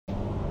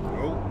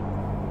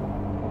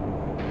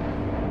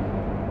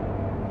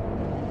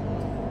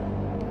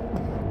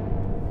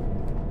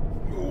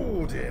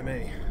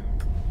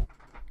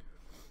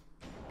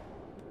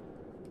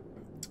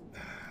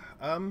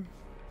I'm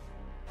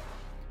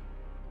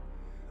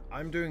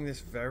doing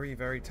this very,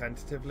 very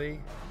tentatively.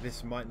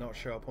 This might not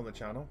show up on the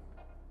channel.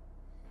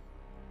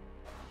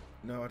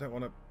 No, I don't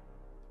want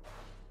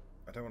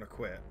to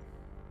quit.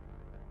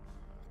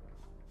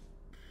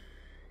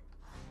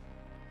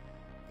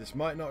 This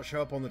might not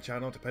show up on the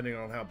channel depending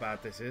on how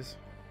bad this is.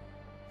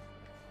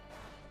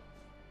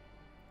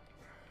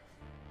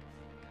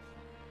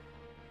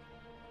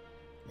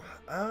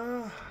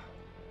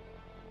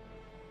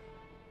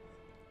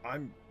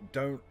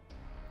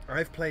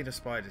 I've played a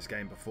Spiders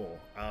game before,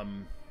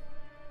 and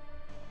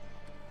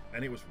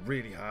it was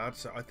really hard,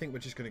 so I think we're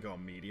just going to go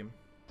on medium.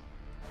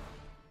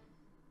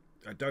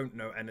 I don't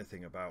know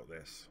anything about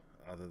this,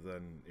 other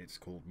than it's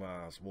called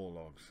Mars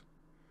Warlogs.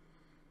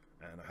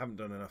 And I haven't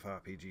done enough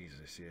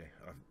RPGs this year.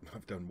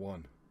 I've done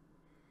one.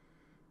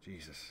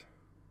 Jesus.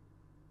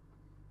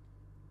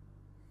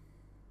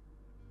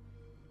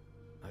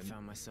 I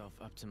found myself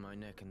up to my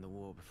neck in the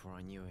war before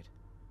I knew it.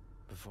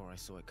 Before I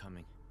saw it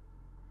coming.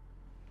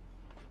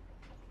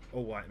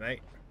 All right,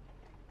 mate.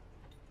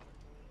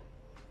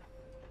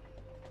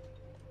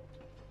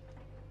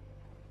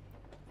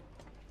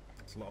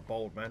 It's a lot of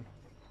bold, man.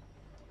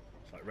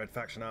 It's like Red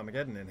Faction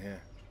Armageddon in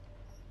here.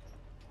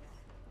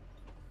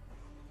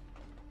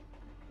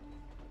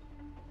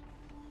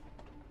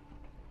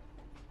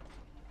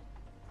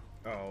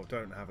 Oh,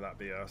 don't have that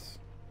be us.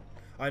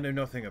 I know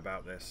nothing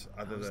about this,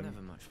 other than... I was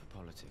never much for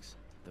politics.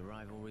 The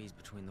rivalries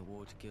between the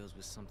water guilds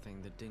was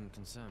something that didn't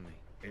concern me.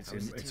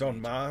 It's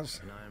on Mars,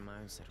 and I had my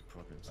own set of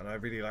problems. And I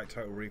really like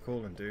Total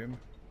Recall and Doom.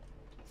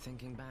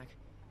 Thinking back,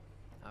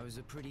 I was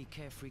a pretty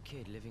carefree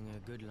kid living a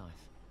good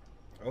life.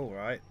 Oh,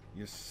 right.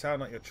 You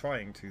sound like you're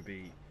trying to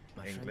be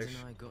My English. friends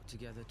and I got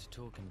together to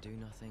talk and do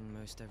nothing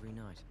most every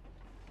night.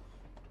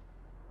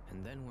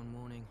 And then one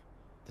morning,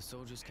 the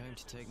soldiers came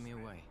to take me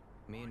away.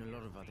 Me and a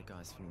lot of other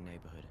guys from the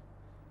neighborhood,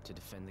 to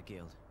defend the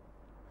guild.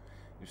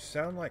 You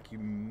sound like you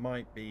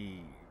might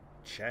be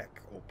Czech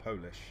or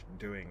Polish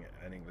doing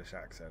an English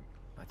accent.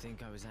 I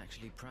think I was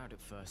actually proud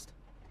at first.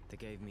 They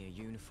gave me a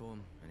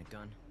uniform and a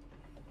gun.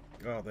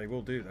 Oh, they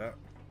will do that.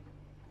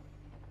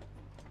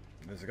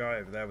 There's a guy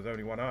over there with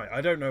only one eye.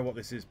 I don't know what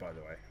this is, by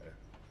the way.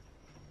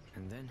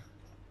 And then,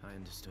 I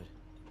understood.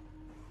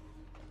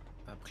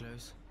 Up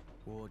close,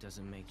 war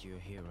doesn't make you a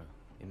hero.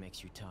 It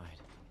makes you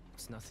tired.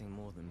 It's nothing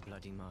more than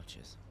bloody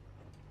marches.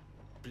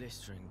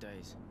 Blistering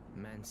days,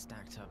 men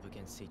stacked up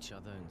against each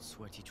other in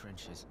sweaty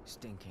trenches,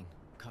 stinking,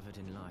 covered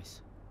in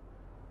lice.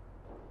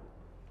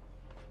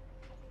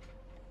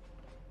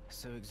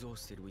 So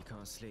exhausted we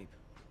can't sleep,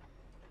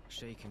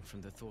 shaking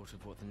from the thought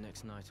of what the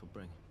next night will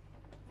bring.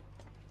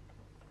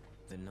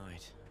 The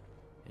night,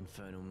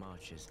 infernal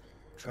marches.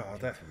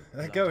 God,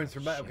 they're going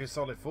through Metal Gear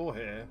Solid 4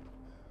 here.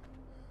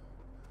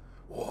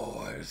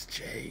 War has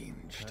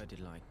changed.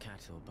 Herded like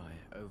cattle by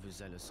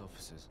overzealous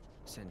officers,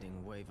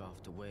 sending wave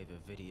after wave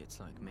of idiots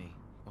like me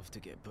off to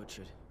get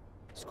butchered,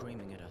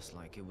 screaming at us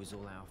like it was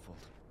all our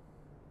fault.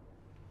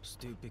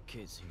 Stupid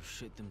kids who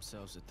shit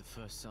themselves at the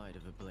first sight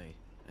of a blade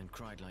and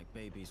cried like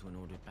babies when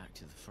ordered back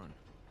to the front.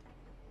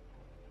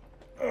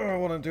 Oh, I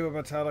want to do a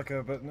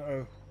Metallica, but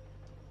no.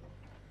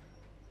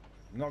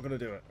 I'm not going to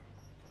do it.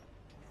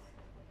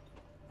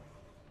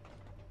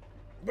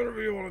 But I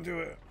really want to do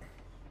it.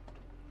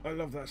 I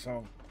love that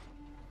song.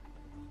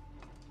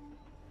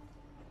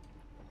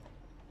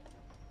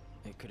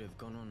 It could have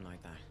gone on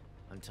like that,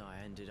 until I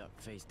ended up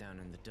face down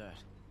in the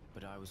dirt.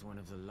 But I was one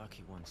of the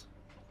lucky ones,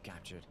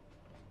 captured,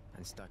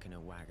 and stuck in a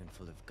wagon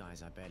full of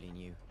guys I barely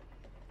knew.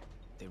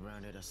 They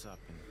rounded us up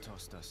and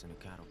tossed us in a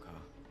cattle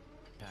car,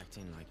 packed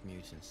in like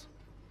mutants,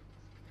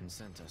 and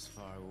sent us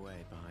far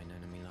away behind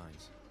enemy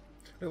lines.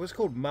 It was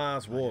called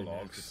Mars I don't know if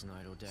Warlogs, it's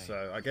night or day.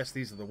 so I guess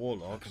these are the I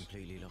Warlogs.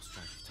 completely lost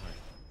track of time.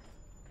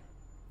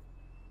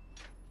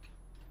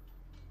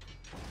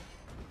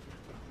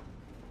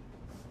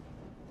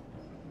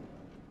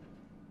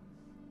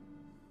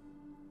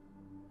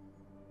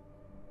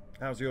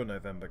 How's your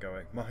November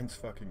going? Mine's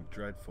fucking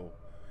dreadful.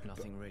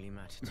 Nothing really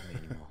mattered to me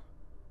anymore.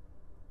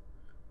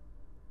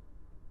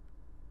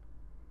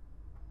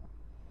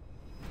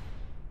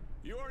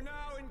 You are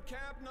now in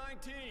Camp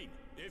 19.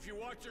 If you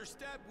watch your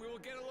step, we will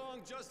get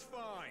along just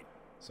fine.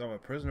 So I'm a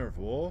prisoner of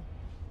war?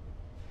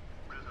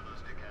 Prisoners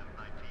to Camp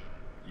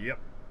 19. Yep.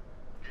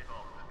 Get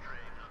off the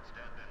train and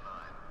stand in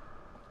line.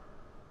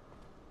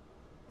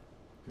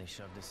 They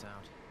shoved us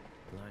out,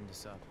 lined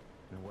us up,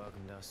 and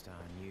welcomed us to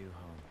our new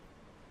home.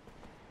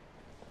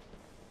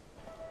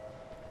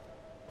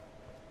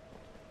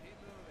 Keep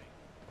moving.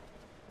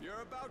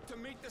 You're about to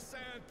meet the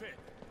sand pit.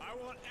 I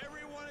want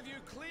every one of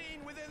you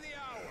clean within the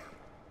hour.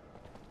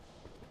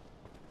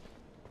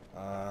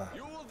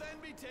 You will then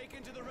be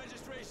taken to the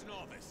registration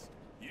office.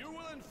 You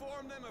will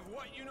inform them of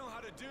what you know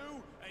how to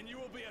do, and you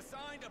will be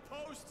assigned a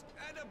post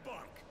and a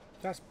bunk.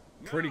 That's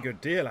a pretty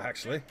good deal,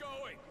 actually. Get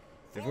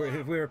going.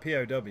 If we're a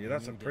POW,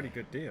 that's a pretty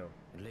good deal.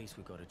 At least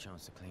we got a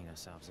chance to clean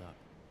ourselves up,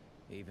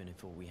 even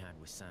if all we had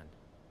was sand.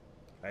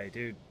 Hey,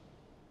 dude.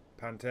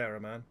 Pantera,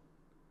 man.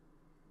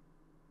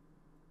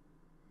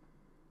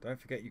 Don't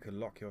forget you can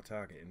lock your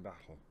target in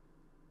battle.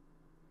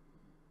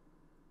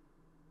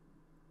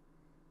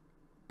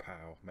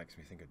 Wow, makes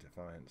me think of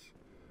Defiance.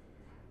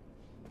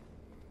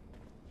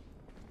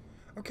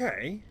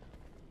 Okay.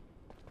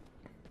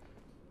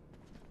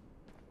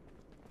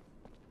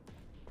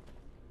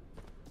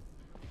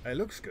 It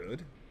looks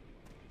good.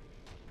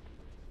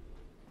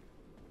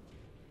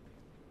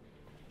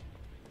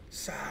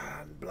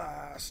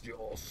 Sandblast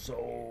your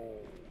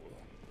soul.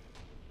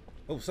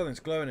 Oh, something's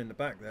glowing in the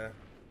back there.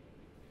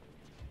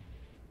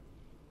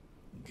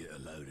 Get a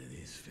load of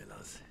this,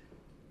 fellas.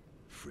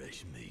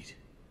 Fresh meat.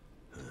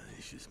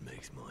 This just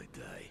makes my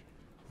day.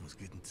 I was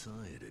getting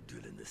tired of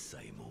drilling the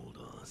same old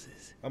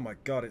asses. Oh my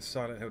god, it's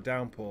Silent Hill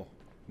Downpour.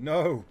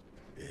 No!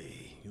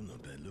 Hey, you're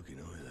not bad looking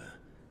either.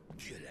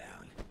 Get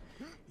out.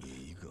 Yeah,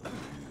 you got a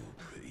real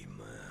pretty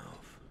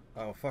mouth.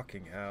 Oh,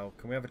 fucking hell.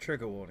 Can we have a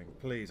trigger warning,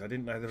 please? I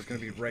didn't know there was going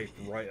to be rape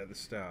right at the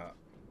start.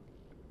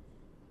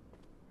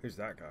 Who's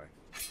that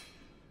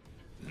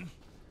guy?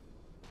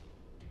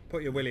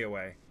 Put your willy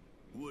away.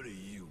 What do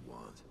you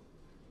want?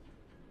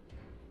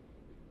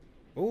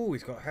 Oh,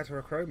 he's got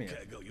heterochromia.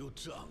 Cat got your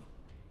tongue.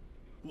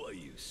 What are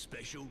you,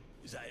 special?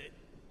 Is that it?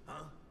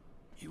 Huh?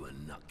 You a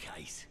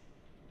nutcase?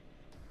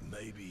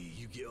 Maybe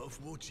you get off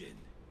watching.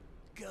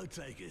 Go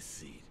take a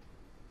seat.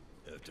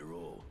 After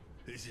all,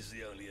 this is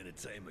the only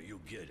entertainment you'll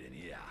get in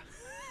here.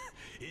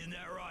 Isn't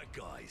that right,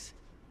 guys?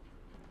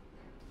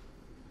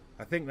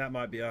 I think that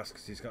might be us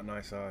because he's got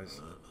nice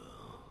eyes.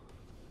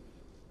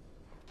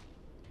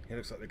 He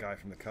looks like the guy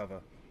from the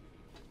cover.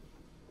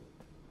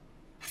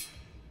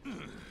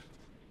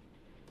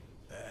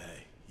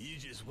 Hey, you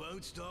just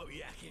won't stop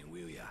yakking,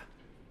 will ya?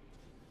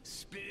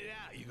 Spit it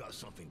out, you got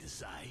something to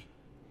say.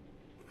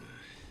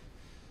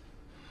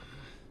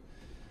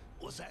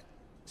 What's that?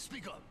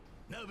 Speak up.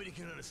 Nobody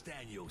can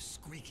understand your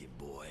squeaking,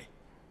 boy.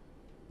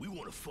 We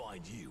want to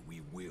find you,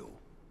 we will.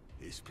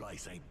 This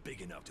place ain't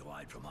big enough to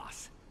hide from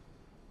us.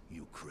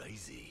 You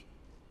crazy.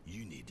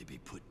 You need to be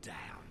put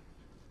down.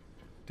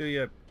 Do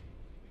your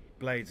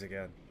blades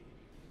again.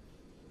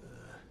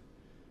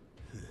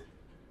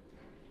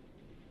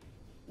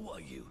 What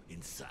are you,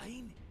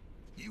 insane?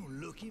 You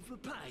looking for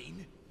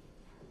pain?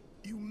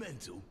 You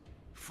mental?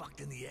 Fucked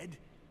in the head?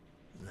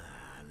 Nah,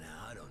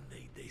 I don't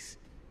need this.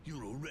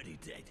 You're already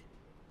dead.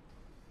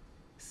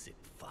 Sick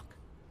fuck.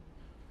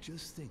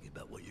 Just think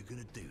about what you're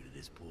gonna do to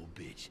this poor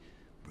bitch.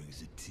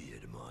 Brings a tear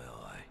to my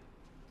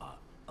eye.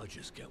 I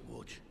just can't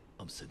watch.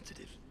 I'm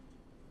sensitive.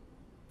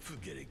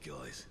 Forget it,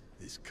 guys.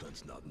 This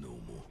cunt's not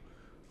normal.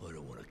 I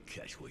don't want to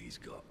catch what he's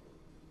got.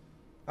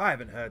 I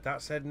haven't heard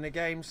that said in a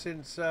game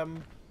since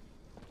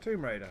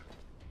Tomb Raider.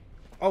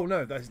 Oh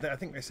no, I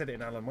think they said it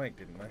in Alan Wake,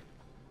 didn't they?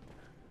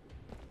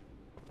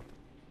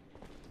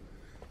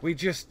 We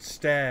just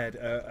stared.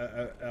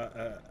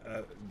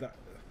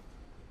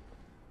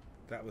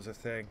 That was a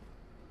thing.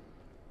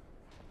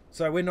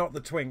 So we're not the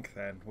Twink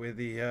then. We're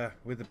the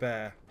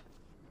bear.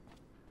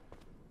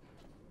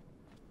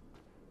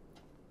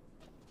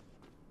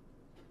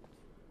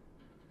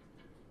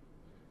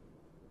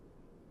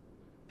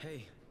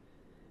 Hey,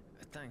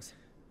 thanks.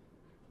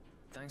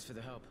 Thanks for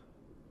the help.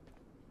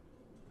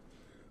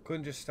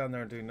 Couldn't just stand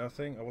there and do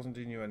nothing. I wasn't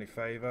doing you any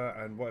favour,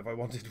 and what if I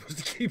wanted was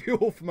to keep you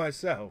all for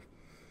myself?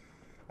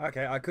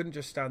 Okay, I couldn't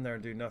just stand there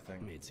and do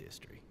nothing. It's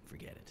history.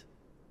 Forget it.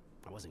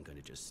 I wasn't going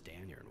to just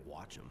stand here and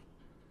watch them.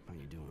 How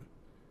you doing?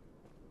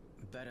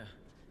 Better.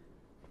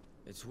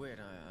 It's weird.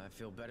 I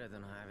feel better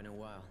than I have in a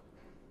while.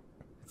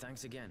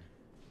 Thanks again.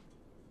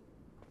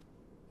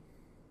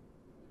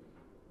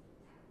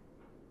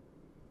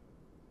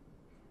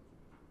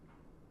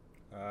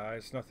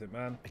 It's nothing,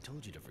 man. I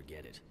told you to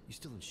forget it. You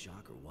still in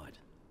shock or what?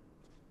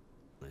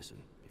 Listen,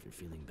 if you're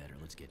feeling better,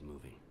 let's get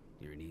moving.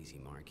 You're an easy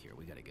mark here.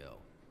 We gotta go.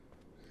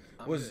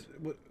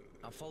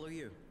 I'll follow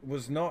you.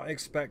 Was not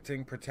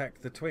expecting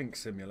Protect the Twink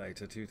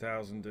Simulator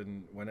 2000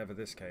 and whenever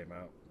this came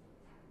out.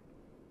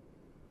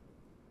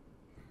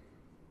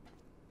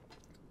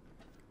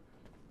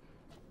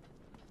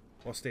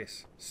 What's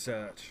this?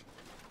 Search.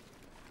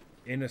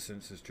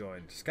 Innocence has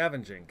joined.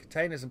 Scavenging.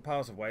 Containers and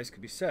piles of waste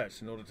could be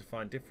searched in order to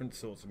find different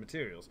sorts of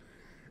materials.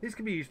 These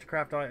can be used to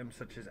craft items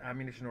such as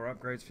ammunition or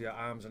upgrades for your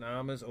arms and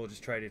armors, or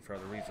just traded for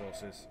other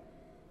resources.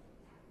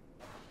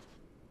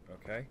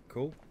 Okay,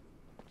 cool.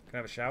 Can I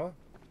have a shower?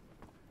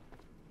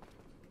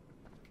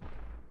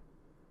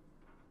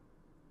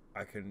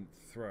 I can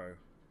throw.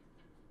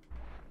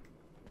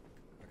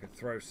 I can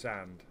throw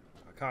sand.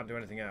 I can't do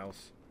anything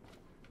else.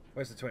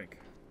 Where's the Twink?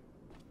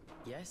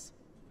 Yes?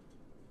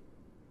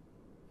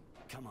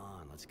 Come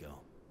on, let's go.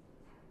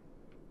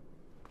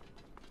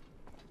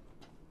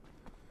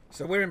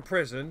 So we're in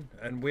prison,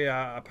 and we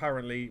are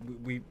apparently,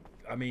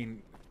 I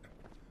mean,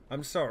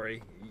 I'm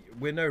sorry,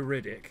 we're no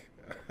Riddick.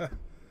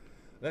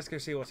 Let's go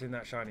see what's in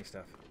that shiny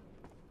stuff.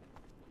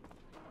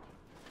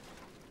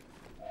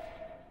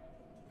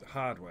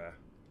 Hardware.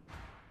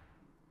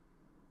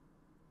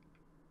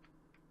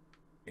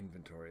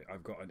 Inventory.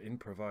 I've got an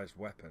improvised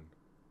weapon.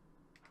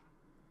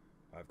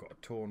 I've got a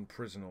torn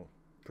prison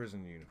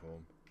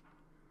uniform.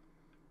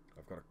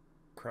 I've got a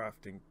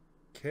crafting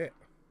kit.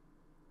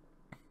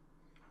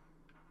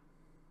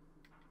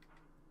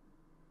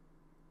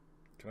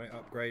 Can I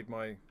upgrade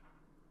my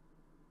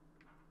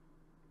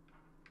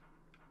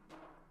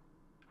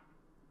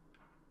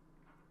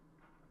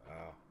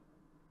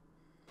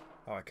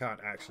Oh, I can't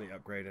actually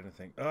upgrade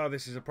anything. Oh,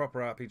 this is a proper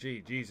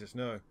RPG. Jesus,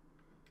 no.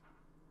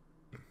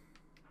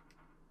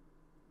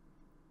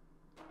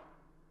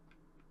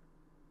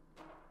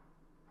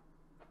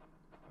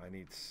 I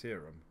need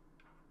serum.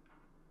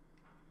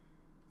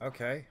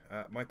 Okay,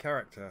 my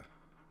character.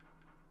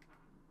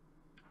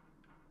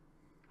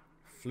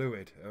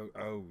 Fluid.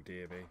 Oh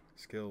dear me.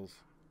 Skills.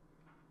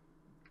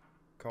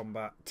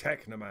 Combat.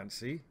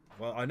 Technomancy.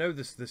 Well, I know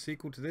this. The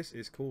sequel to this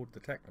is called the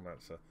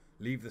Technomancer.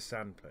 Leave the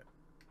sandpit.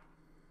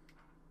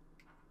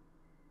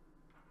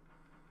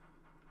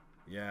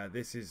 Yeah,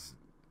 this is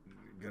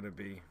gonna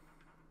be...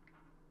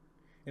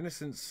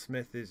 Innocent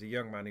Smith is a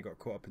young man who got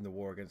caught up in the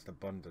war against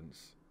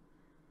abundance.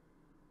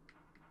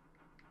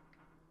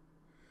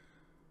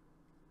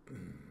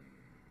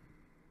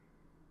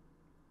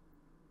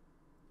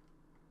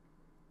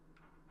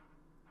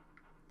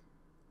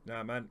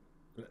 Nah, man.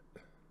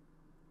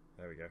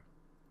 There we go.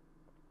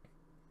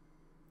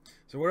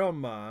 So we're on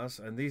Mars,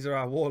 and these are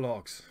our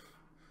warlocks.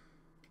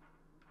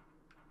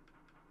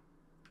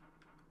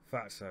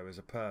 Fatso is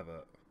a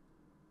pervert.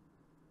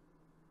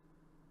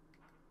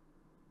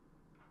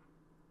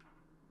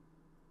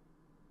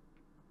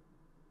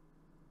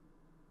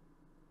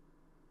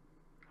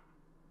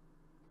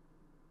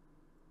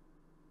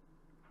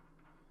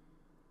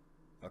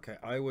 Okay,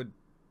 I would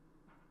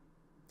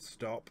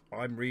stop.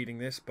 I'm reading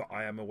this, but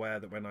I am aware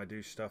that when I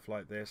do stuff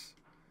like this,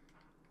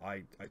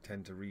 I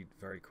tend to read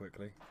very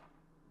quickly.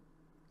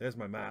 There's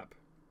my map.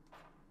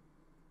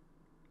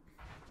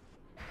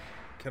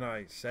 Can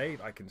I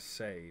save? I can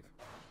save.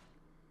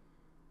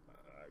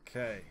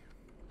 Okay.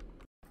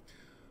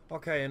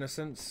 Okay,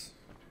 Innocence.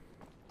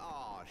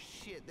 Oh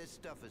shit, this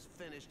stuff is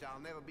finished.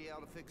 I'll never be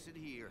able to fix it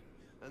here.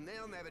 And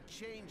they'll never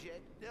change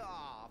it.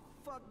 Ah,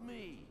 fuck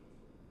me.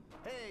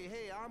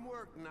 Hey, I'm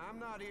working. I'm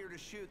not here to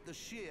shoot the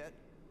shit.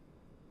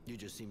 You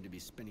just seem to be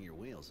spinning your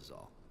wheels is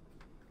all.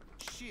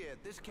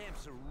 Shit, this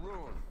camp's a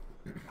ruin.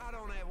 I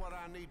don't have what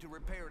I need to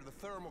repair the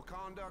thermal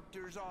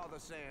conductors or the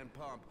sand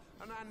pump.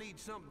 And I need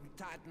something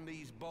to tighten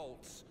these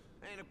bolts.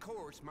 And of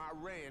course, my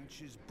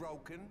wrench is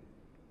broken.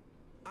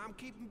 I'm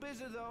keeping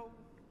busy though.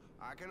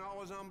 I can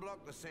always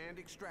unblock the sand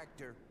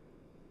extractor.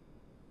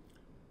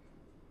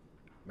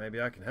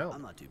 Maybe I can help.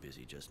 I'm not too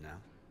busy just now.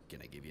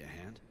 Can I give you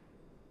a hand?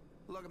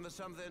 Looking for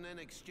something in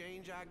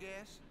exchange, I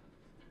guess?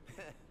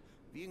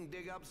 If you can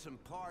dig up some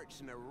parts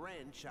and a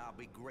wrench, I'll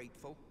be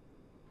grateful.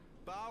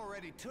 But I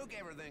already took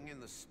everything in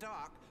the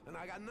stock, and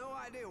I got no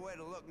idea where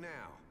to look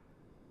now.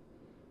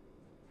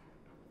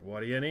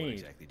 What do you need? What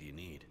exactly do you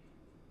need?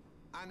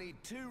 I need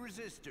 2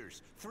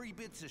 resistors, 3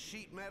 bits of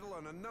sheet metal,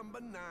 and a number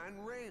 9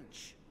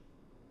 wrench.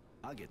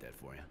 I'll get that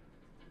for you.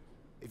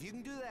 If you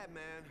can do that,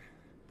 man,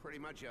 pretty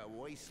much a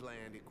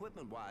wasteland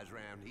equipment-wise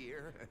around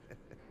here.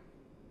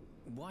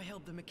 Why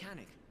help the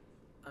mechanic?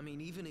 I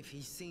mean, even if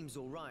he seems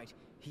alright,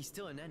 he's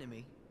still an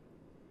enemy.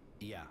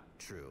 Yeah,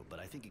 true, but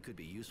I think it could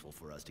be useful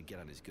for us to get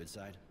on his good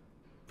side.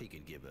 He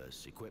could give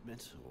us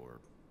equipment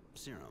or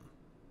serum.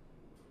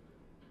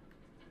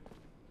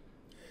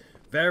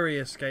 Very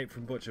Escape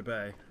from Butcher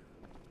Bay.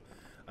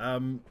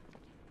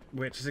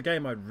 Which is a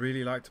game I'd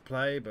really like to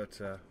play, but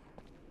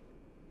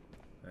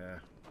yeah.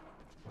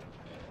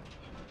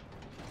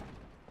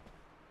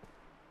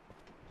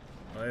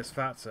 Well, there's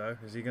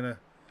Fatso. Is he gonna...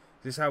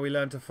 Is this how we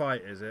learn to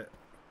fight, is it?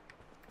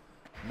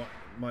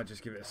 Might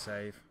just give it a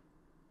save.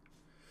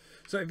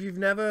 So if you've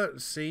never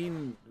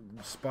seen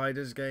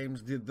Spiders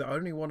games, the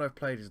only one I've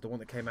played is the one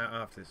that came out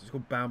after this. It's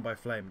called Bound by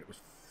Flame. And it was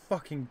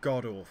fucking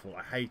god-awful.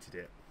 I hated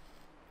it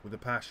with a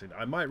passion.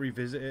 I might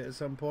revisit it at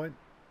some point.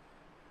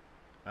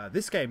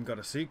 This game got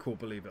a sequel,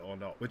 believe it or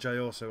not, which I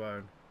also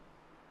own.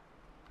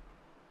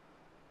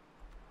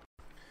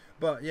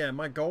 But yeah,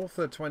 my goal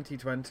for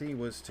 2020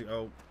 was to...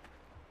 Oh,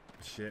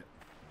 shit.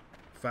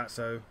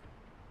 Fatso.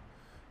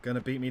 Gonna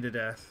beat me to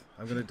death.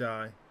 I'm gonna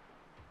die.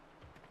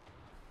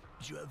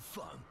 Did you have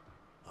fun?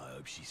 I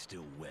hope she's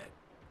still wet,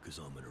 because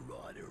I'm gonna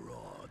ride her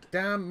hard.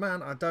 Damn,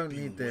 man, I don't Been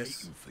need this.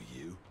 waiting for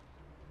you.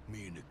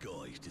 Me and the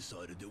guys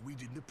decided that we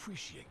didn't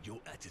appreciate your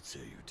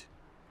attitude.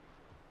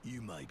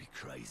 You may be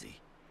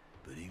crazy,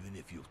 but even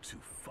if you're too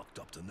fucked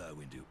up to know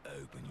when to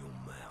open your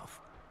mouth,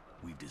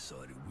 we've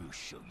decided we'll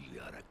show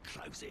you how to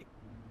close it.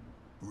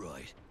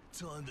 Right,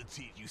 time to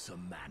teach you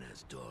some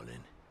manners,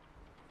 darling.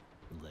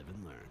 Live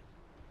and learn.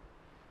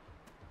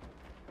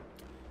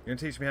 You're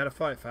gonna teach me how to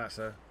fight,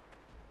 Fatso?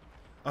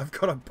 I've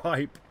got a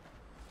pipe.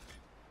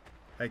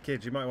 Hey,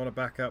 kid, you might want to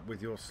back up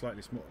with your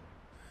slightly small...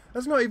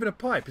 That's not even a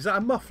pipe. Is that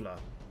a muffler?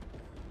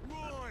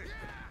 Roy,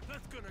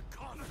 that's gonna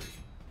cost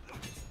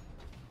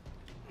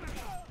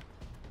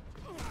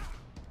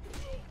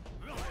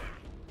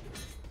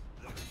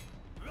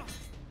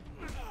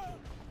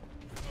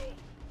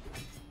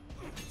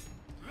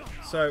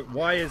So,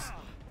 why is...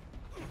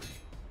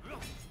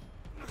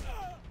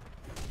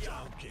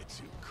 Don't get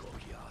too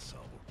cocky,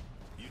 asshole.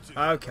 You took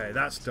Okay,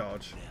 that's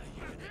dodge. Now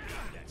you're gonna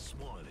get that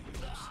smile of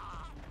yours.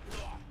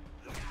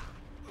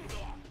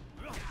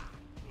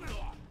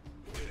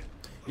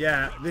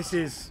 Yeah, this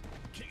is...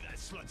 Kick that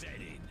slut's head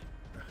in.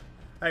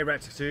 Hey,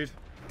 Rectitude.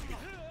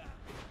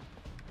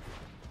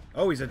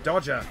 Oh, he's a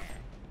dodger.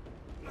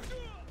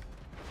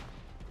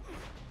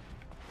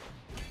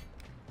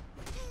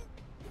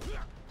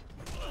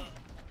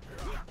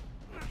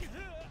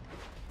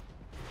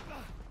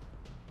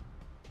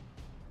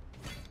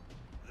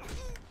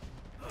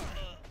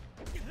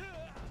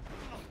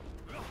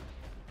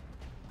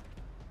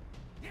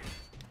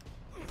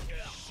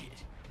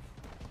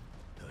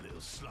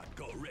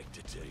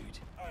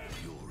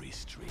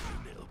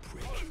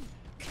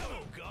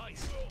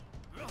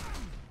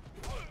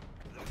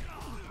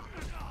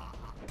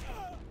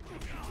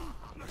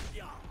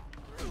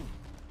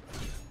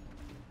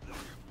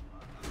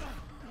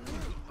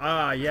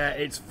 Ah, yeah,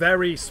 it's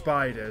very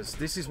spiders.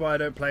 This is why I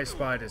don't play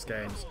spiders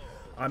games.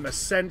 I'm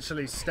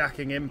essentially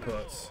stacking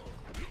inputs.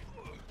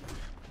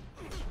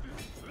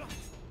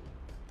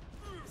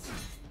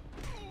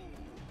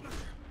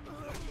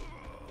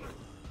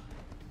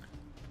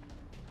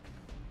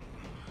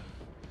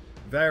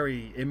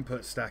 Very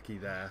input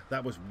stacky there.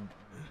 That was...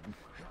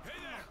 Hey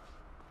there!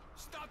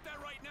 Stop that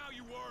right now,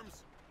 you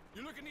worms!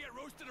 You looking to get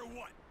roasted or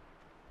what?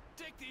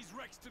 Take these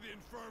wrecks to the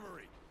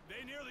infirmary.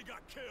 They nearly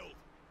got killed.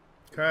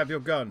 Can I have your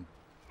gun?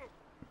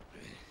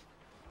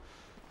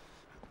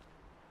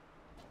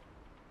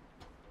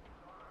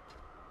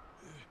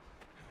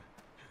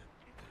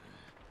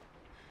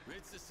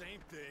 It's the same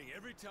thing.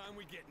 Every time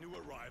we get new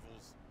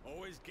arrivals,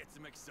 always gets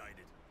them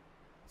excited.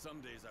 Some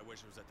days I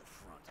wish I was at the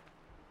front.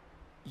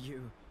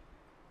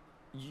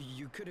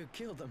 You could have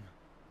killed them.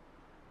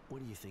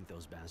 What do you think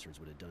those bastards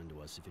would have done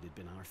to us if it had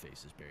been our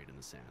faces buried in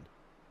the sand?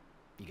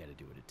 You gotta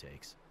do what it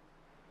takes.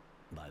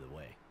 By the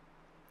way,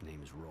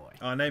 name is Roy.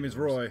 Our name is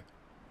Roy.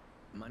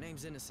 My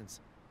name's Innocence.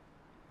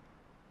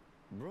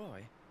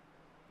 Roy?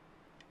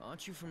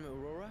 Aren't you from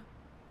Aurora?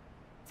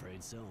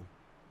 Afraid so.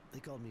 They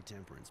called me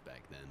Temperance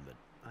back then, but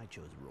I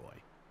chose Roy.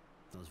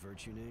 Those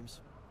virtue names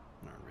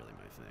aren't really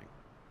my thing.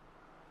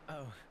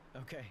 Oh,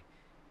 okay.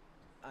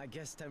 I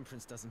guess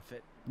Temperance doesn't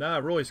fit. Nah,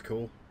 Roy's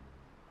cool.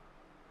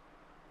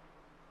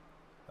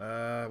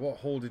 What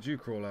hole did you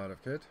crawl out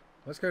of, kid?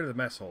 Let's go to the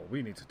mess hall.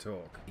 We need to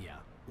talk. Yeah,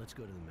 let's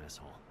go to the mess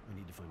hall. We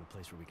need to find a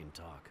place where we can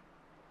talk.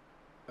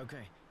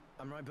 Okay,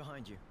 I'm right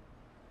behind you.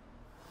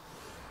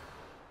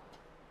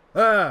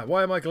 Ah,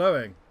 why am I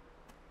glowing?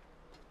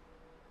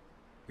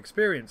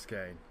 Experience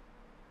gain.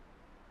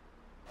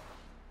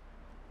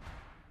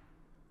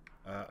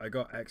 I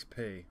got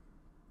XP.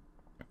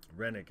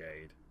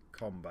 Renegade.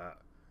 Combat.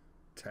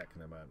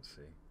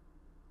 Technomancy.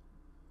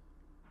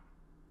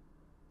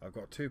 I've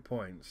got 2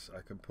 points.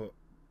 I can put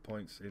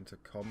points into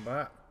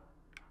combat.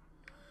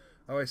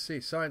 Oh, I see.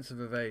 Science of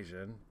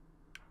evasion.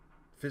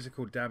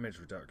 Physical damage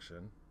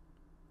reduction.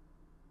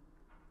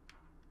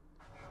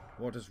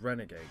 What does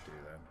Renegade do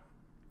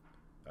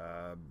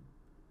then?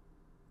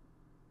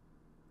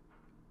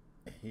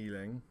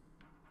 Healing.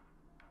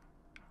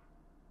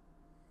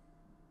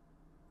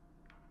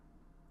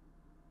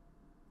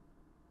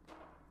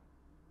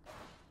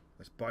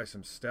 Let's buy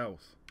some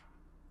stealth.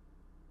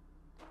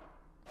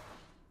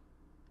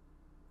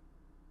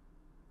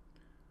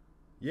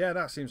 Yeah,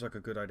 that seems like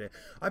a good idea.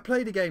 I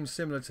played a game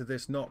similar to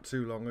this not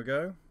too long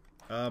ago,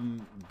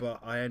 but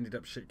I ended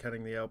up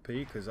shit-canning the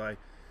LP because I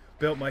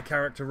built my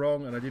character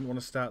wrong and I didn't want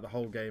to start the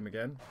whole game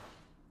again.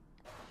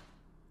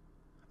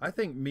 I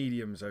think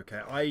medium's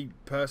okay. I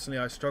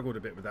struggled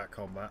a bit with that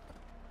combat.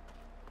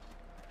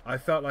 I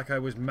felt like I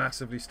was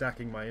massively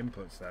stacking my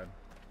inputs then.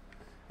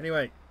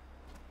 Anyway,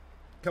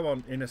 come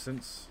on,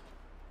 Innocence.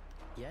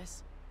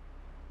 Yes?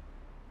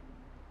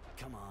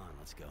 Come on,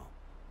 let's go.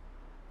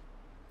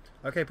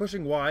 Okay,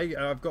 pushing Y.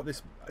 I've got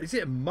this... Is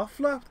it a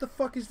muffler? What the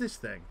fuck is this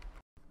thing?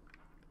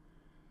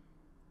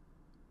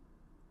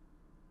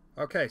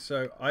 Okay,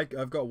 so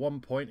I've got 1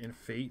 point in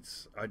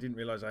feats. I didn't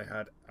realise I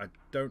had... I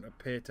don't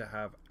appear to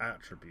have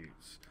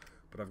attributes.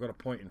 But I've got a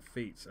point in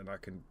feats and I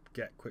can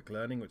get quick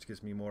learning, which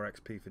gives me more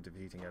XP for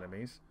defeating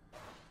enemies.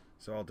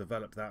 So I'll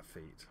develop that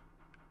feat.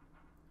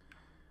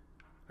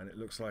 And it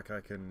looks like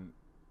I can...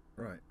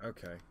 Right,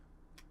 okay.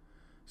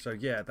 So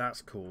yeah,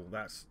 that's cool.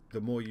 That's... The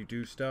more you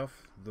do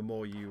stuff, the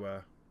more you...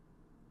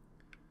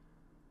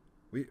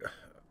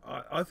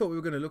 I thought we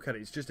were going to look at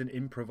it. It's just an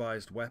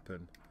improvised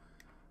weapon.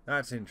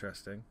 That's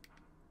interesting.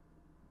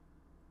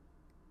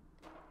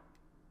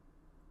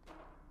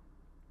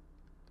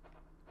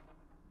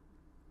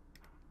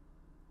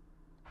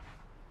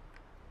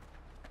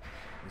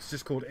 It's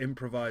just called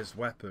improvised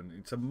weapon.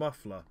 It's a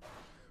muffler.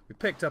 We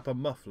picked up a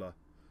muffler.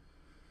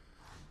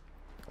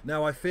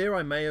 Now I fear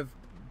I may have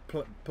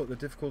put the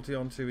difficulty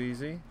on too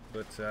easy,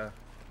 but I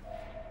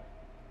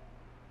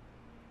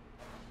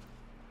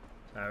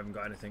haven't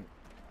got anything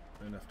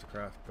enough to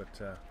craft,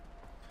 but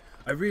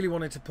I really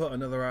wanted to put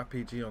another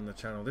RPG on the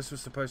channel. This was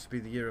supposed to be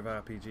the year of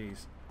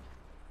RPGs.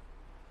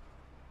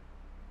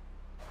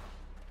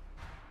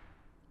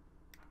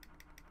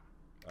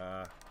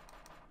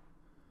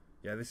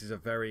 Yeah, this is a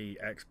very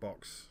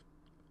Xbox.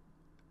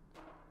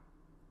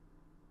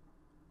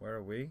 Where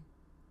are we?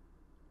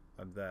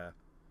 I'm there.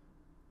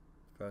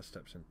 First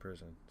steps in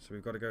prison. So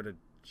we've got to go to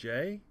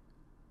J?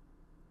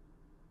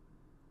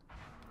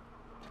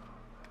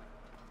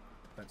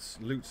 Let's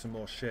loot some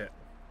more shit.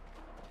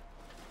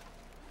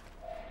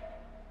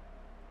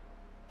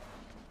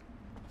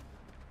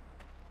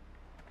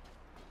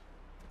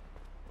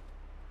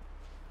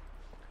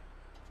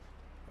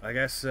 I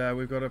guess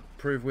we've got to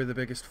prove we're the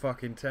biggest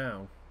fuck in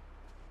town.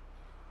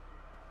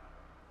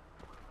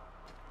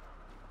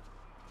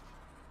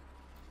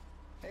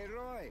 Hey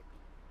Roy,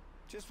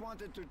 just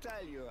wanted to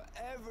tell you,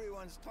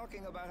 everyone's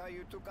talking about how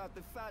you took out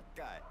the fat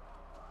guy.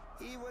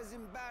 He was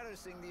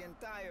embarrassing the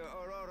entire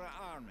Aurora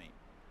army.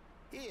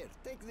 Here,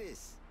 take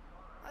this.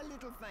 A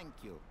little thank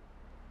you.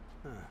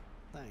 Huh,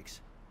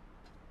 thanks.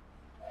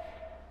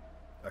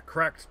 A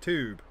cracked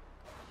tube.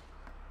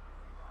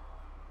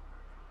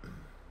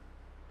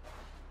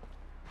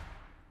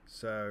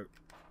 So,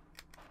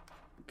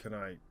 can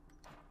I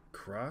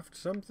craft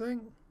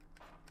something?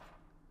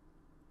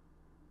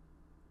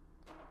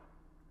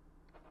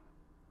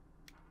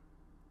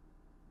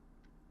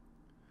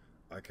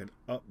 I can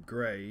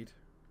upgrade.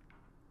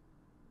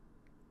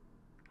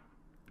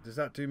 Does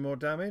that do more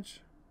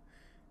damage?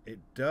 It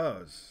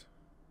does.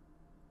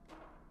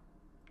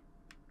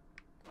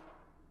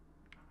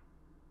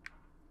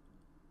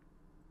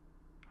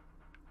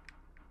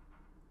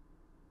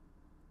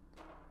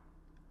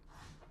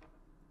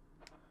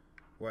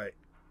 Wait.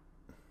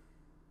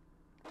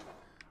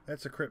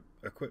 Let's equip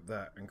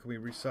that, and can we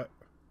recycle?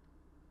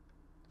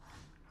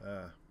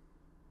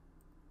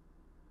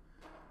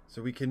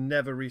 So we can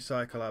never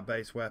recycle our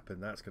base weapon.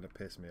 That's going to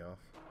piss me off.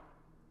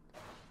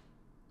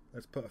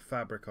 Let's put a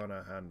fabric on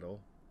our handle.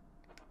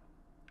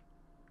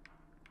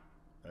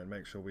 And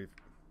make sure we've...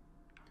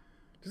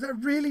 Does that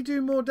really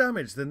do more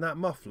damage than that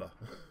muffler?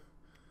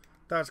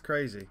 That's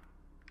crazy.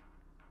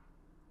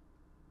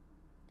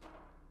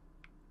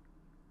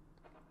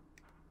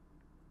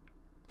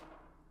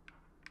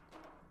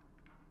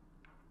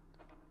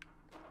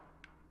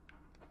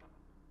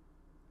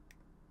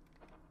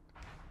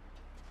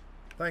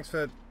 Thanks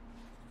for...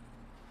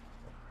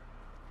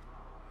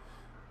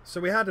 So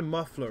we had a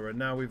muffler and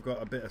now we've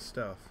got a bit of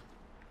stuff.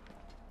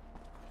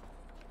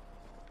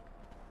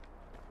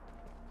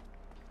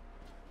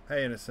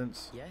 Hey,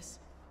 Innocence. Yes?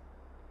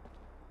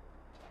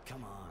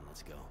 Come on,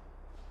 let's go.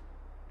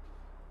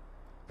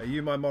 Are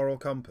you my moral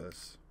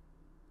compass?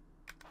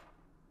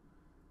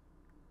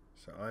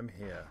 So I'm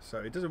here. So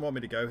it doesn't want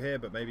me to go here,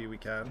 but maybe we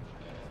can.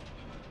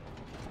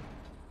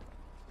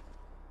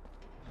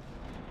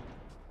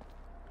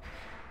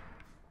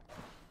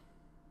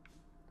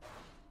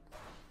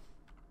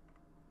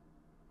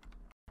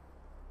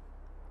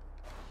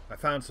 I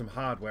found some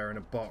hardware in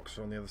a box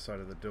on the other side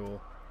of the door.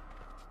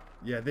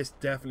 Yeah, this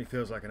definitely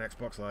feels like an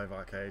Xbox Live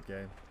Arcade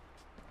game.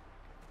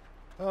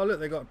 Oh, look,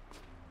 they got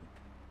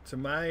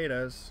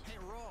tomatoes. Hey,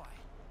 Roy.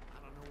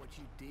 I don't know what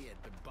you did,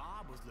 but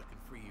Bob was looking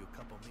for you a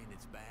couple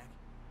minutes back.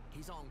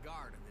 He's on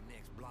guard in the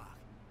next block.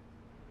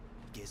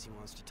 Guess he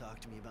wants to talk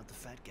to me about the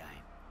fat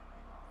guy.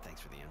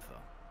 Thanks for the info.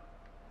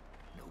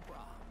 No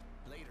problem.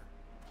 Later.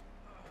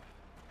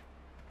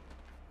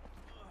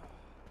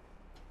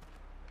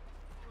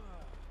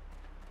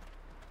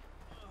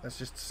 Let's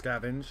just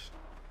scavenge.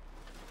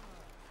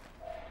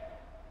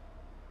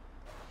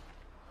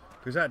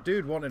 Because that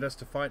dude wanted us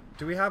to find...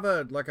 Do we have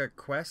a like a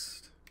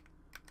quest?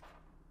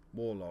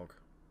 War log.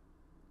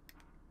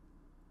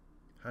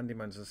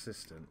 Handyman's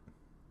assistant.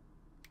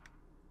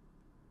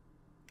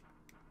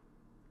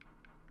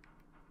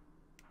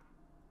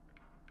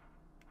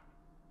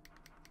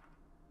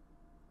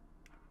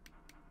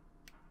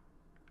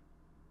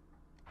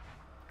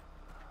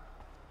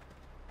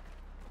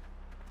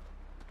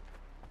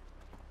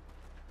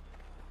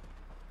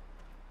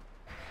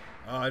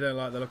 Oh, I don't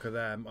like the look of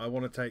them. I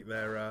want to take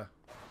their... I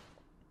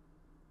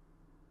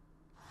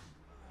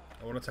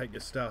want to take your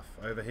stuff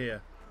over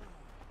here.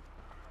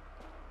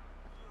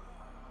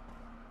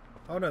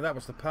 Oh no, that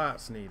was the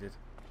parts needed.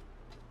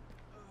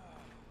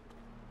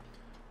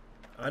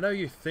 I know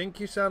you think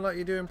you sound like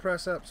you're doing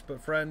press-ups,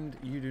 but friend,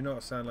 you do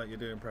not sound like you're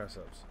doing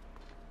press-ups.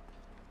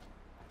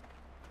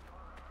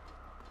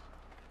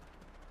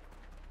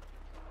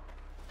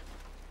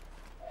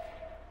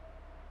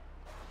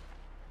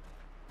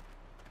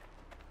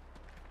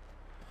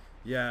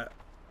 Yeah.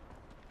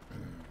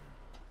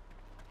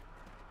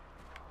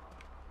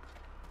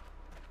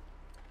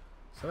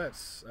 So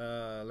let's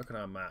look at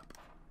our map.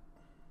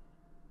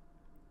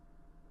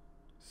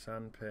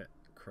 Sandpit,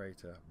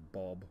 crater,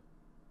 Bob.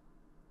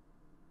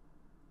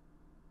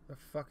 The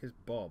fuck is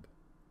Bob?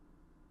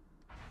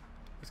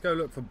 Let's go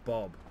look for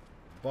Bob.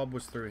 Bob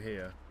was through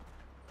here.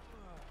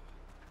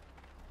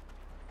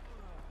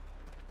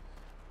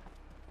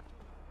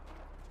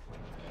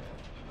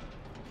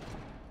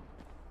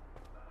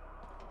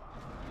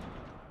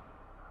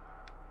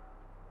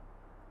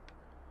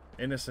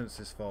 Innocence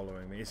is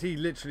following me. Is he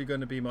literally going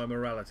to be my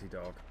morality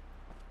dog?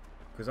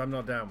 Because I'm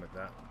not down with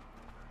that.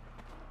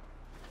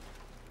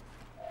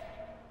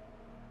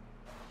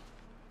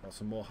 Got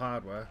some more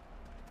hardware.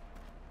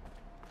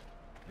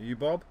 Are you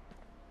Bob?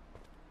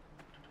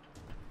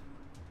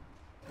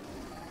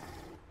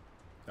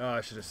 Oh,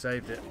 I should have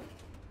saved it.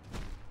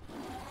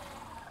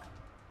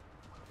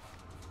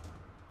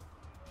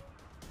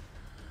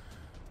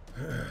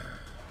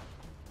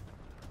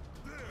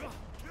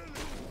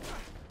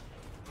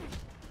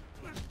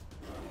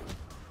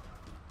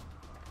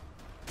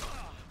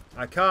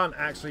 I can't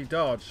actually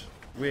dodge,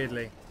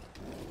 weirdly.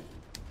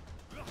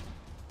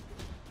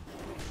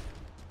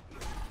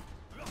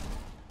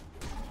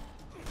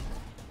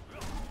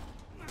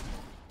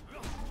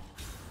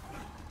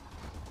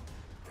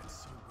 That's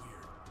so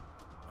weird.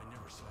 I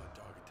never saw a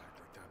dog attack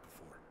like that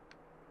before.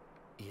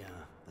 Yeah,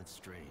 that's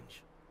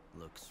strange.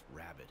 Looks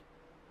rabid.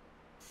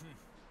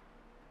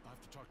 I'll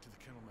have to talk to the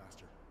kennel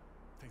master.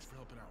 Thanks for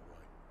helping out,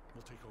 Roy.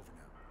 We'll take over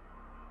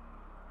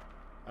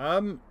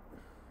now.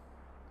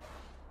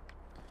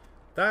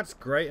 That's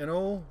great and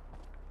all.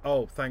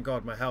 Oh, thank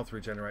God my health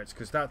regenerates,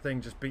 because that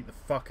thing just beat the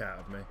fuck out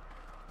of me.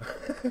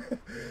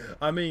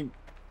 I mean,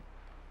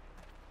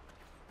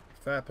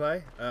 fair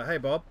play. Hey,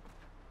 Bob.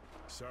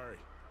 Sorry.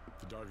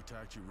 The dog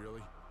attacked you,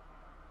 really?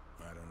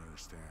 I don't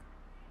understand.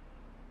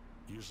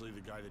 Usually the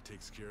guy that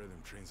takes care of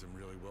them trains them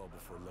really well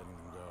before letting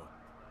them go.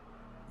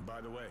 And by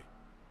the way,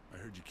 I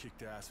heard you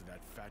kicked ass with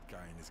that fat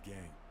guy and his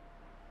gang.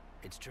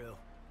 It's true.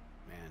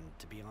 And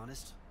to be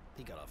honest,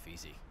 he got off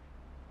easy.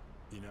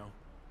 You know,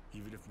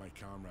 even if my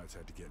comrades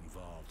had to get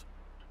involved,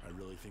 I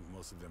really think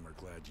most of them are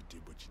glad you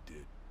did what you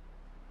did.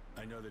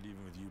 I know that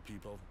even with you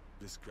people,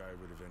 this guy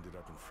would have ended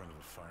up in front of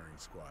a firing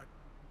squad.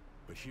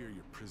 But here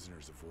you're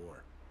prisoners of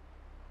war.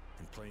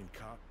 And playing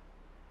cop,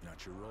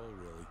 not your role,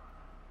 really.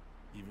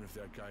 Even if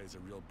that guy is a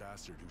real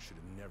bastard who should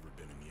have never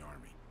been in the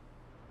army.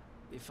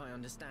 If I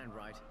understand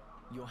right,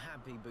 you're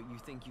happy but you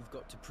think you've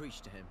got to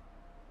preach to him.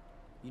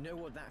 You know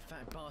what that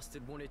fat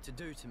bastard wanted to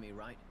do to me,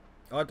 right?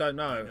 I don't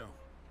know. I know.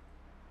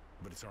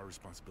 But it's our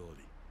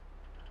responsibility.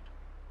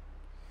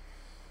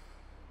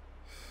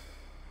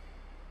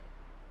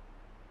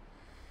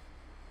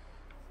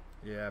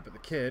 Yeah, but the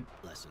kid...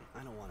 Listen,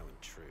 I don't want to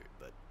intrude,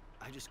 but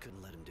I just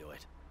couldn't let him do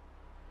it.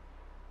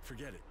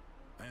 Forget it.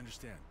 I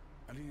understand.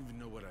 I didn't even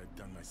know what I'd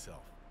done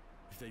myself.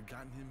 If they'd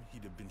gotten him,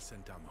 he'd have been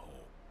sent down the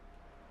hole.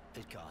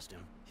 It cost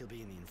him. He'll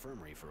be in the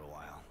infirmary for a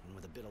while, and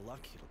with a bit of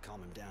luck, it'll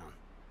calm him down.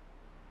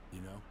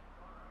 You know,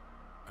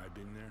 I've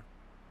been there.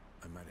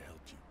 I might have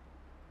helped you.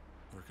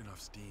 Working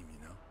off steam,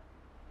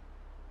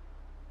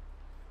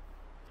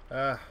 you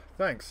know?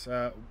 Thanks.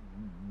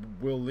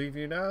 We'll leave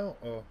you now,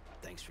 or...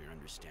 Thanks for your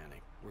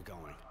understanding. We're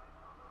going.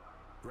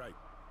 Right.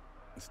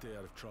 And stay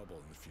out of trouble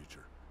in the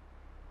future.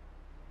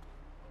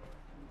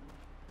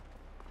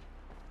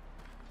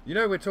 You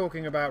know we're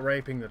talking about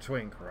raping the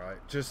Twink, right?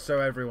 Just so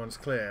everyone's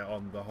clear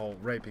on the whole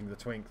raping the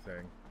Twink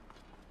thing.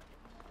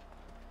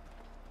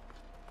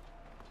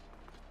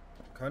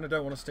 Kind of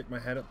don't want to stick my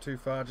head up too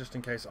far just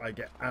in case I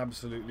get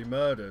absolutely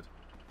murdered.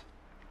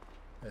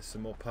 There's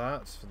some more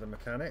parts for the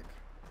mechanic.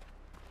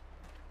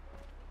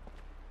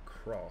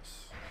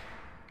 Cross.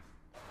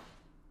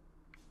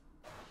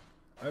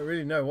 I don't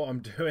really know what I'm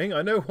doing.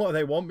 I know what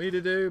they want me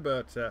to do,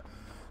 but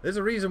there's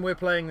a reason we're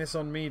playing this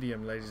on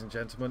medium, ladies and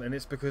gentlemen, and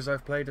it's because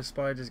I've played a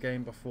Spiders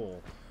game before.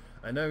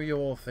 I know you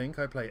all think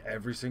I play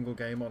every single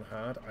game on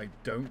hard. I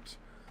don't.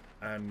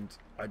 And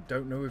I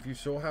don't know if you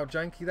saw how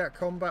janky that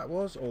combat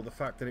was, or the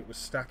fact that it was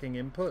stacking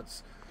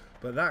inputs,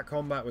 but that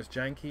combat was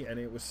janky and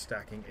it was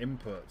stacking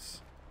inputs.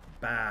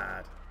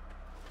 Bad.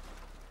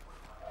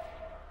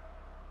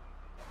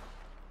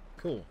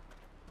 Cool.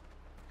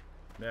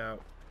 Now,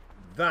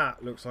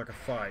 that looks like a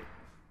fight.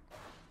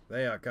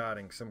 They are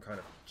guarding some kind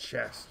of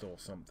chest or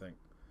something.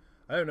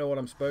 I don't know what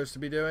I'm supposed to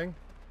be doing.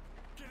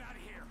 Get out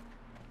of here!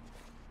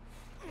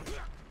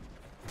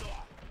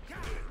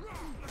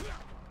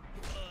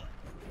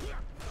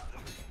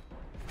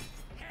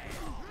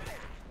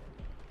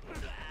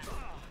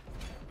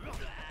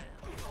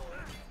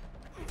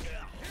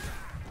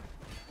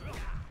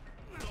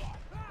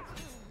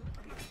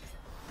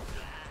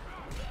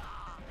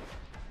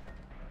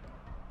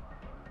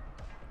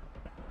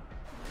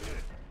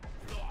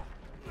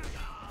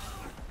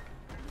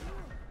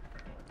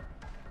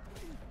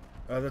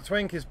 The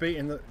Twink is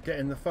getting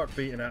the fuck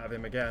beaten out of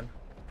him again.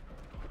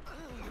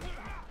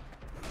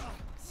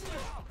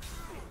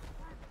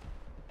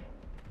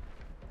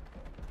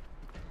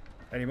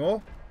 Any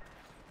more?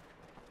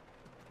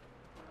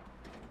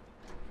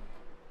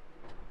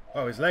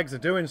 Oh, his legs are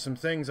doing some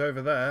things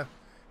over there.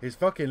 His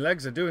fucking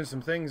legs are doing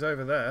some things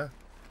over there.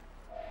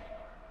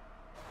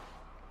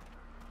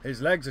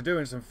 His legs are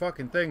doing some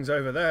fucking things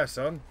over there,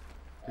 son.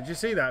 Did you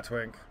see that,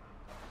 Twink?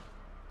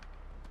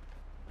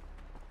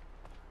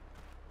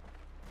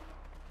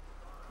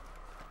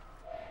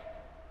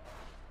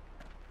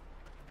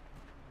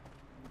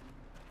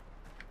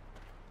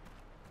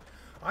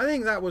 I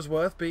think that was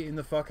worth beating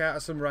the fuck out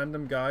of some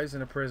random guys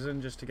in a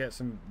prison just to get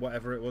some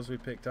whatever it was we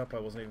picked up. I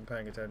wasn't even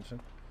paying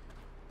attention.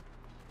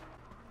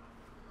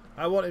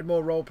 I wanted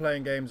more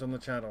role-playing games on the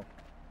channel.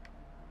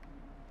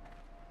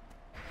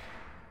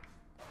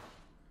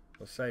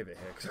 I'll save it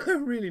here because I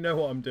don't really know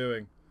what I'm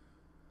doing.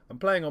 I'm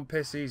playing on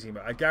piss easy,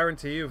 but I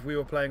guarantee you if we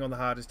were playing on the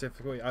hardest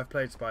difficulty, I've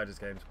played Spiders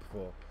games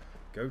before.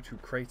 Go to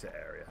crater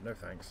area. No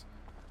thanks.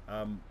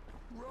 Roy,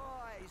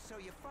 so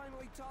you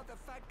finally taught the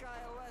fat guy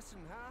a lesson,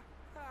 huh?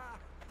 Ha!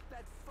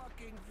 That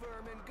fucking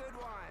vermin, good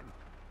one.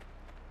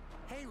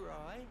 Hey,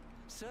 Roy.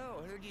 So,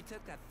 heard you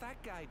took that fat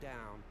guy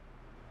down.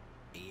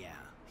 Yeah,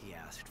 he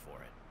asked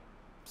for it.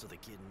 so the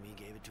kid and me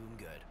gave it to him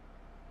good.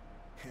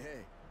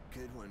 Hey,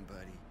 good one,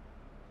 buddy.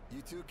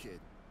 You too, kid.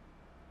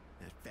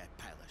 That fat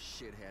pile of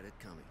shit had it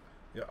coming.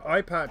 Your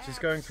eye patch is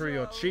going through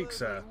your cheeks,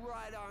 sir.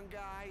 Right on,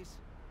 guys.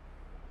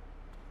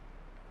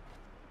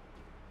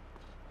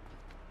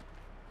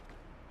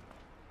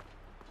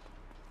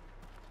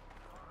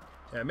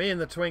 Yeah, me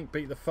and the Twink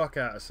beat the fuck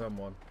out of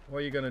someone. What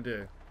are you gonna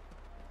do?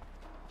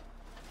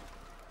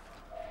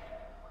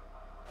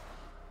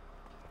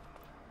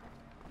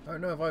 I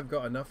don't know if I've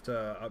got enough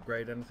to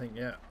upgrade anything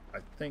yet. I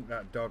think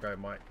that doggo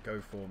might go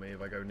for me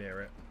if I go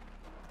near it.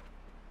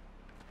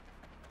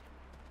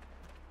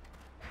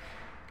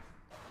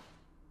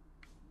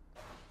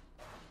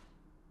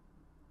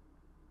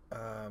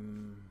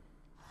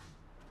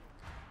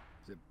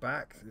 Is it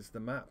back? Is the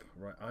map?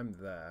 Right, I'm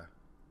there.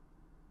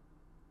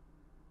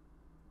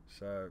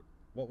 So,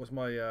 what was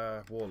my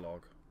war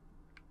log?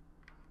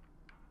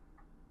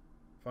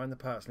 Find the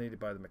parts needed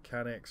by the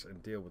mechanics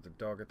and deal with the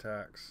dog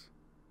attacks.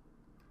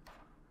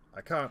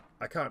 I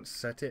can't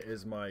set it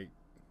as my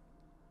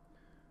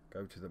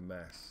go to the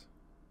mess.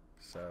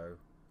 So,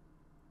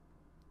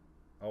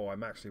 oh,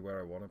 I'm actually where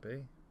I want to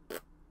be.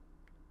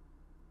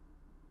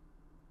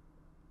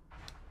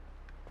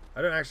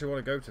 I don't actually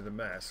want to go to the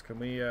mess. Can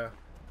we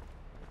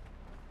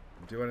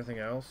do anything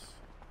else?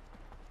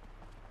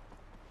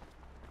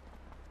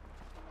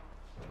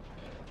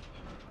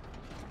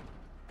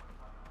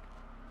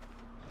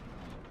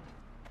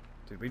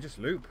 Did we just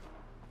loop?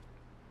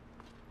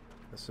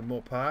 There's some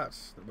more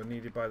parts that were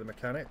needed by the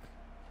mechanic.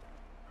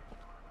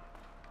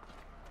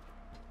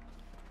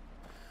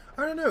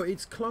 I don't know,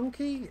 it's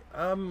clunky.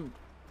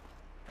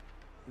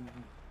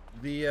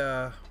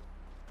 The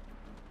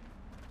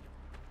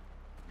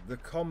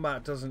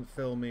combat doesn't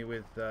fill me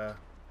with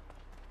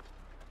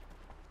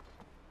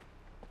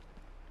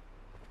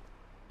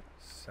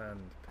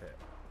sand pit.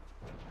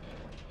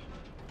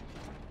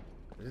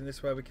 Isn't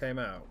this where we came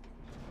out?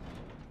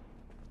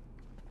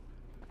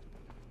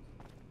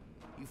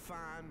 You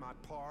find my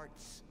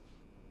parts?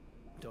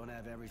 Don't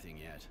have everything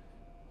yet.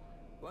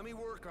 Let me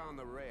work on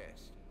the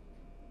rest.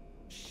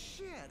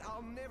 Shit,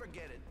 I'll never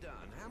get it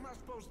done. How am I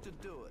supposed to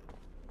do it?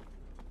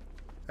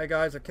 Hey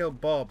guys, I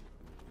killed Bob,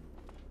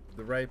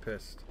 the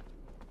rapist.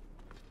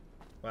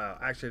 Wow,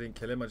 actually I didn't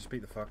kill him, I just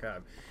beat the fuck out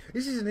of him.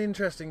 This is an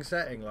interesting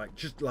setting, like,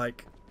 just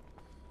like...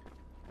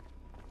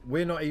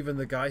 We're not even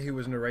the guy who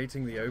was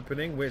narrating the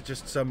opening, we're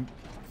just some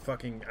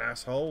fucking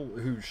asshole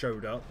who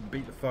showed up and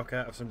beat the fuck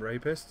out of some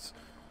rapists.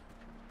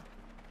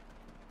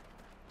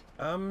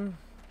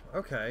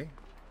 Okay.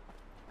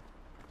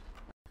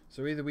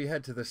 So either we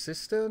head to the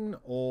cistern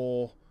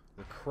or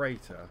the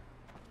crater.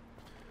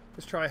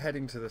 Let's try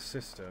heading to the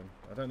cistern.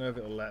 I don't know if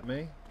it'll let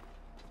me.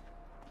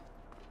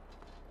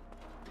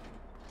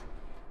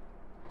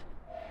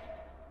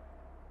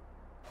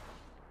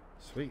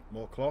 Sweet,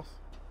 more cloth.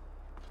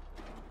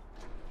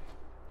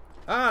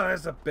 Ah,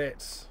 there's the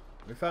bits.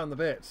 We found the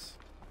bits.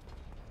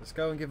 Let's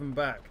go and give them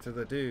back to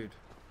the dude.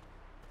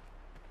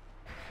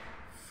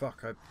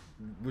 Fuck, I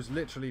was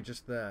literally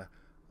just there.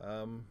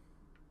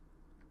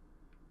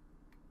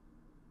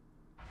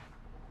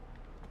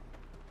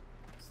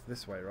 It's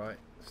this way, right?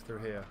 It's through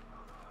here.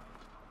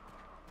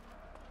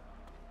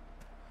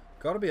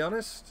 Gotta be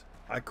honest,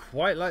 I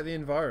quite like the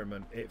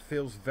environment. It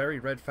feels very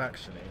Red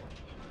Faction-y.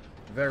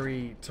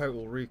 Very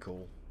Total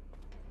Recall.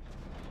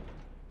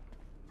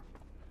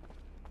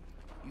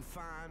 You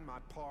find my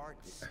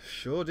parts?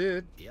 Sure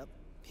did. Yep,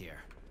 here.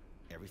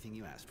 Everything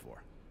you asked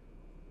for.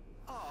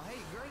 Oh, hey,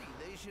 great.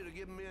 They should have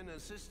given me an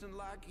assistant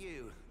like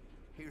you.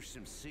 Here's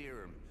some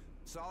serum.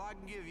 It's all I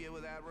can give you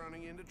without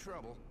running into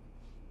trouble.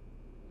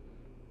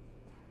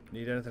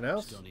 Need anything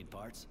else? Still need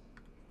parts?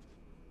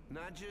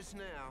 Not just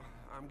now.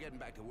 I'm getting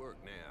back to work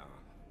now.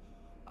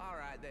 All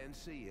right, then.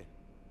 See you.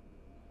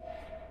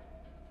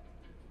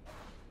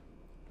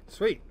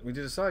 Sweet, we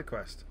did a side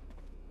quest.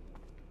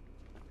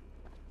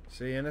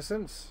 See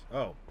Innocence?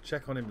 Oh,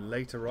 check on him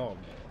later on.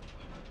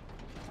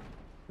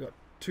 We got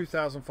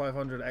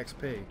 2,500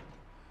 XP.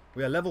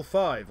 We are level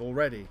 5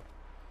 already.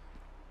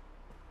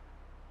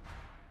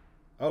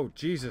 Oh,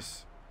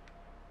 Jesus.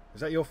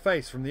 Is that your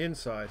face from the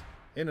inside?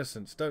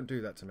 Innocence, don't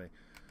do that to me.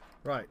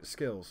 Right,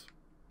 skills.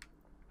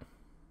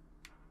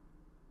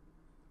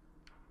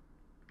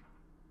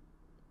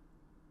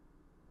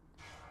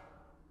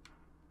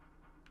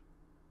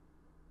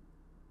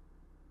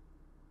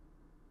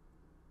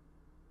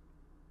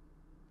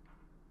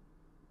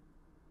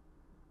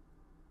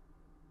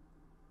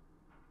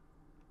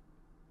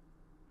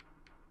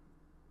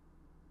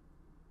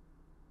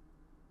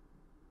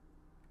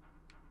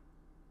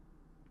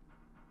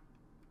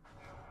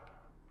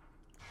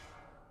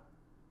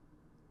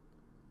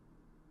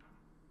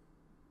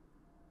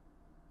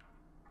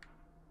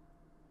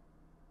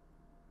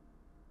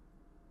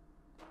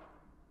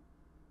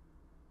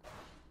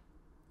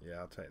 Yeah,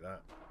 I'll take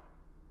that.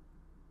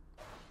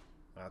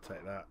 I'll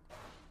take that.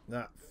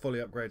 That fully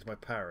upgrades my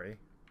parry.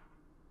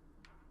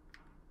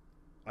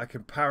 I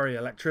can parry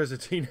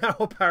electricity now,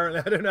 apparently.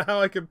 I don't know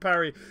how I can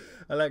parry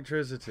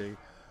electricity.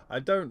 I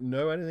don't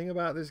know anything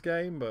about this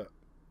game, but...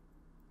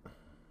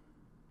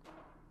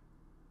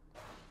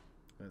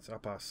 Let's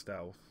up our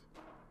stealth.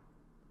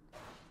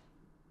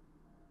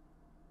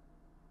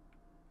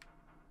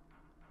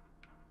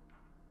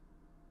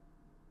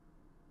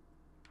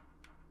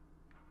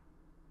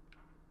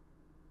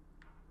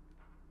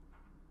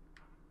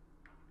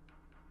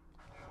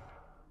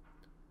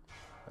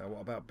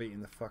 What about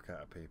beating the fuck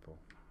out of people?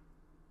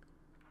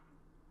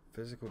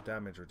 Physical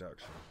damage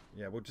reduction.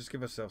 Yeah, we'll just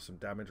give ourselves some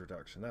damage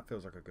reduction. That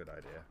feels like a good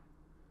idea.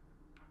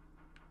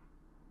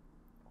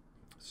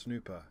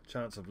 Snooper.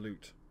 Chance of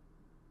loot.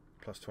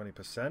 Plus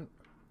 20%.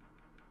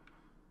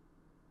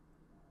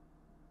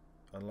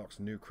 Unlocks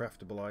new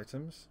craftable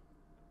items.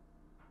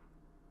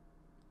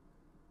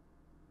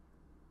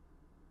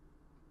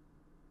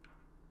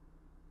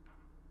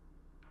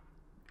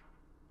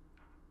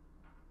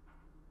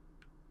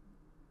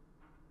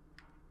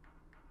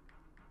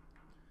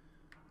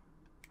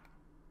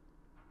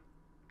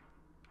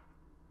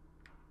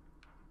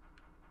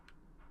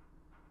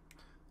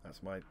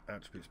 That's my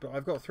attributes. But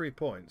I've got 3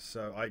 points,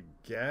 so I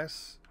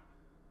guess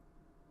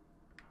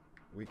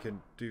we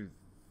can do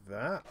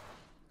that.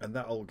 And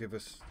that'll give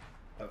us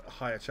a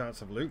higher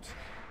chance of loot.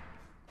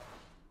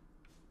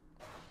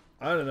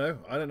 I don't know.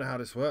 I don't know how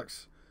this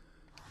works.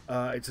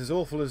 It's as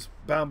awful as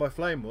Bound by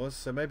Flame was,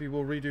 so maybe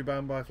we'll redo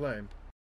Bound by Flame.